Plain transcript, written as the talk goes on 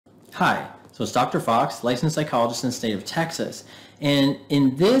Hi, so it's Dr. Fox, licensed psychologist in the state of Texas. And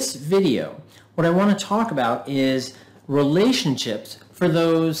in this video, what I want to talk about is relationships for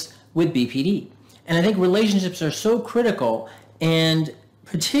those with BPD. And I think relationships are so critical, and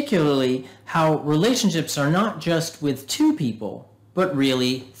particularly how relationships are not just with two people, but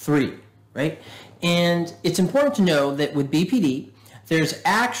really three, right? And it's important to know that with BPD, there's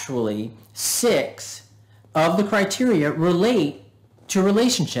actually 6 of the criteria relate to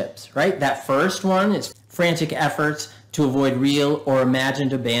relationships, right? That first one is frantic efforts to avoid real or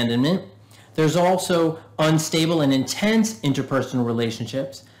imagined abandonment. There's also unstable and intense interpersonal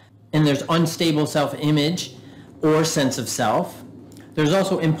relationships, and there's unstable self-image or sense of self. There's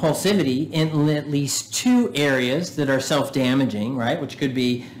also impulsivity in at least 2 areas that are self-damaging, right? Which could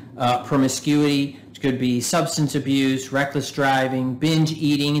be promiscuity, which could be substance abuse, reckless driving, binge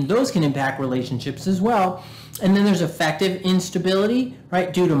eating, and those can impact relationships as well. And then there's affective instability,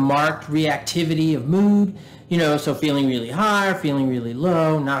 right, due to marked reactivity of mood, so feeling really high or feeling really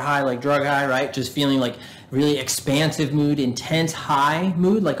low, not high like drug high, right, just feeling like really expansive mood, intense high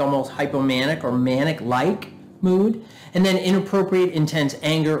mood, like almost hypomanic or manic-like mood, and then inappropriate intense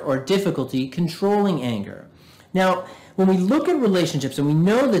anger or difficulty controlling anger. Now, when we look at relationships, and we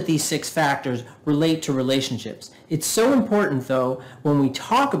know that these 6 factors relate to relationships, it's so important, though, when we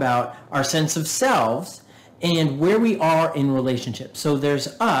talk about our sense of selves and where we are in relationships. So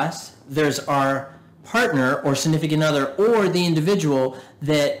there's us, there's our partner or significant other, or the individual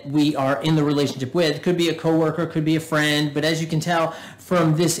that we are in the relationship with. Could be a coworker, could be a friend, but as you can tell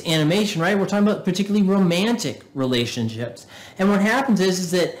from this animation, right, we're talking about particularly romantic relationships. And what happens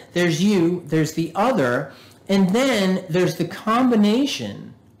is that there's you, there's the other, and then there's the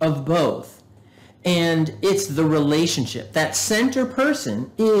combination of both. And it's the relationship. That center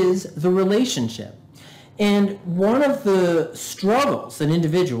person is the relationship. And one of the struggles that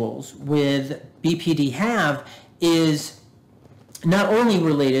individuals with BPD have is not only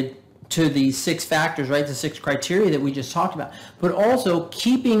related to these 6 factors, right, the 6 criteria that we just talked about, but also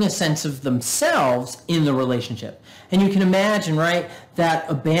keeping a sense of themselves in the relationship. And you can imagine, right, that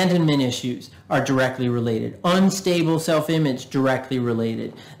abandonment issues are directly related, unstable self-image directly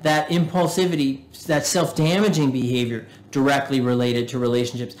related, that impulsivity, that self-damaging behavior directly related to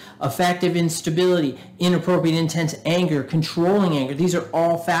relationships, affective instability, inappropriate intense anger, controlling anger. These are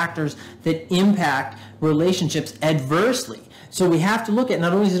all factors that impact relationships adversely. So we have to look at,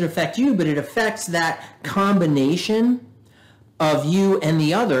 not only does it affect you, but it affects that combination of you and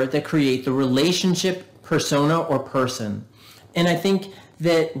the other that create the relationship persona or person. And I think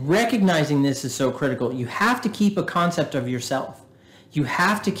that recognizing this is so critical. You have to keep a concept of yourself. You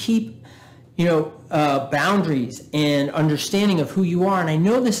have to keep boundaries and understanding of who you are. And I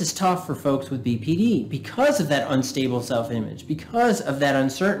know this is tough for folks with BPD because of that unstable self-image, because of that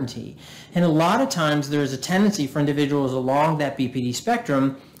uncertainty. And a lot of times there is a tendency for individuals along that BPD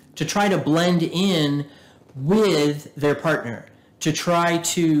spectrum to try to blend in with their partner, to try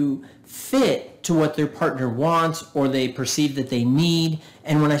to fit to what their partner wants or they perceive that they need.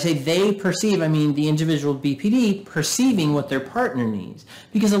 And when I say they perceive, I mean the individual with BPD perceiving what their partner needs.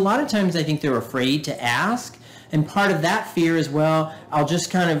 Because a lot of times I think they're afraid to ask. And part of that fear is, well, I'll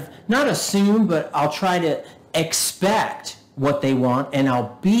just kind of not assume, but I'll try to expect what they want and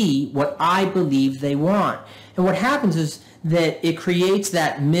I'll be what I believe they want. And what happens is that it creates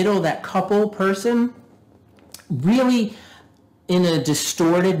that middle, that couple person really in a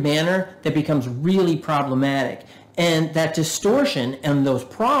distorted manner that becomes really problematic. And that distortion and those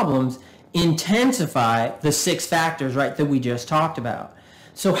problems intensify the 6 factors, right, that we just talked about.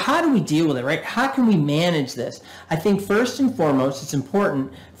 So how do we deal with it, right? How can we manage this? I think first and foremost, it's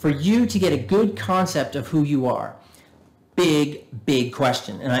important for you to get a good concept of who you are. Big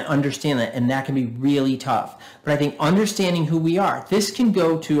question, and I understand that, and that can be really tough. But I think understanding who we are, this can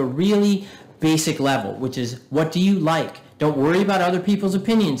go to a really basic level, which is, what do you like? Don't worry about other people's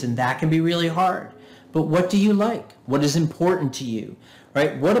opinions, and that can be really hard. But what do you like? What is important to you,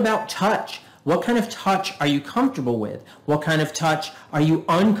 right? What about touch? What kind of touch are you comfortable with? What kind of touch are you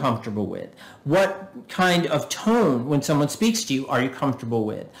uncomfortable with? What kind of tone when someone speaks to you are you comfortable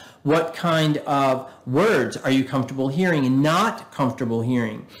with? What kind of words are you comfortable hearing and not comfortable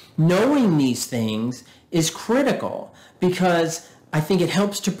hearing? Knowing these things is critical because I think it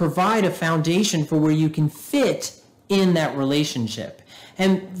helps to provide a foundation for where you can fit in that relationship.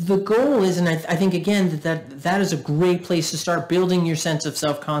 And the goal is, and I think again that is a great place to start building your sense of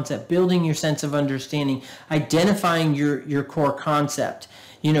self-concept, building your sense of understanding, identifying your core concept,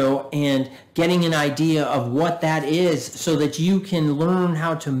 and getting an idea of what that is so that you can learn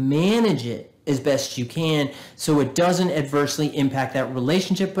how to manage it as best you can so it doesn't adversely impact that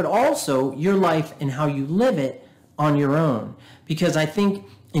relationship, but also your life and how you live it on your own. Because I think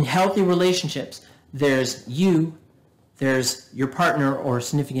in healthy relationships, there's you, there's your partner or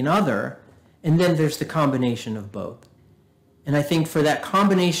significant other, and then there's the combination of both. And I think for that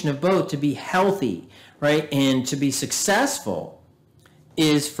combination of both to be healthy, right, and to be successful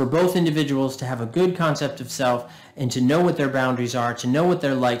is for both individuals to have a good concept of self and to know what their boundaries are, to know what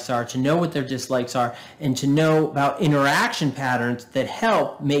their likes are, to know what their dislikes are, and to know about interaction patterns that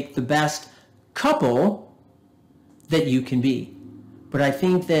help make the best couple that you can be. But I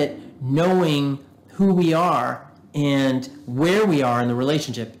think that knowing who we are and where we are in the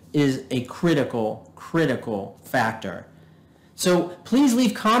relationship is a critical factor. So please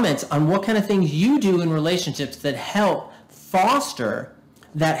leave comments on what kind of things you do in relationships that help foster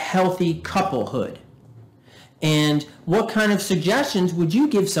that healthy couplehood. And what kind of suggestions would you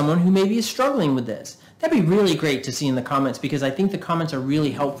give someone who maybe is struggling with this? That'd be really great to see in the comments, because I think the comments are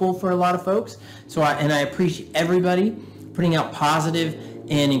really helpful for a lot of folks. So I appreciate everybody putting out positive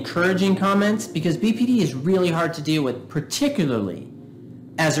and encouraging comments, because BPD is really hard to deal with, particularly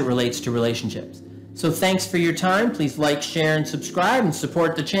as it relates to relationships. So thanks for your time. Please like, share, and subscribe and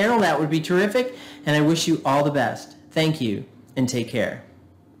support the channel. That would be terrific. And I wish you all the best. Thank you and take care.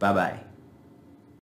 Bye-bye.